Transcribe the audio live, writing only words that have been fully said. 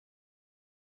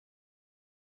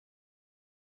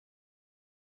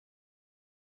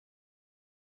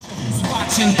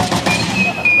watching.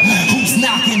 Who's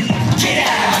knocking? Get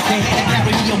out! They had to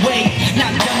carry me away.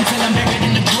 Not done till I'm buried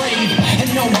in the grave. And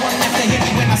no one left to hear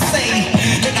me when I say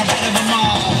that I rid of them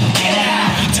all. Get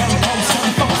out! Turn posts,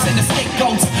 turn folks into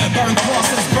scapegoats. Burn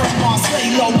crosses, burn mosques,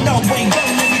 lay low. No way,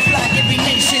 burn every flag, every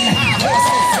nation. High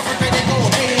horses, separated go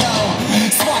halo.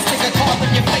 Swastika carved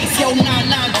on your face. Yo,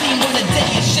 919, what a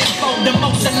day is shake for the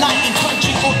most enlightened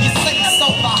country. Or you say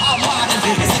so for how modern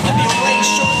is it to be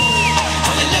racial?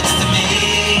 Well, it looks to me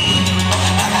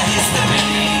like a history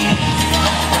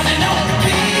running on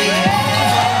repeat.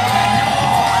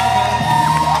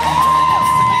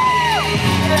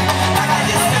 Like a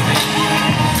history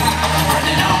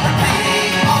running on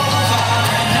repeat. Over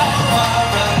and over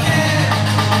again.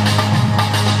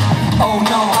 Oh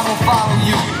no, I will follow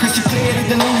you, cause you clear the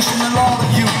delusion of all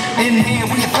of you. In here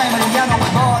with your family, I know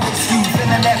it bothers you.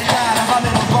 Feeling left out of our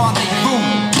little rendezvous.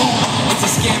 Boom, it's a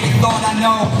scary thought, I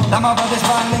know. That my brother's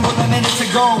bilingual a minute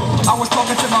ago. I was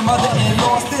talking to my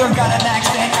mother-in-law, still got an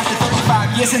accent after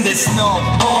 35 years in the snow.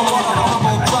 Oh, what a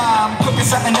horrible crime. Cooking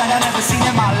something that I never seen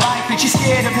in my life. And she's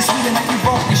scared of the sweeter that you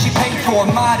wrote, and she paid for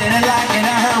it, mine and a like, and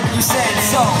I heard what you said,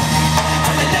 so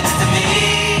Well, it looks to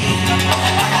me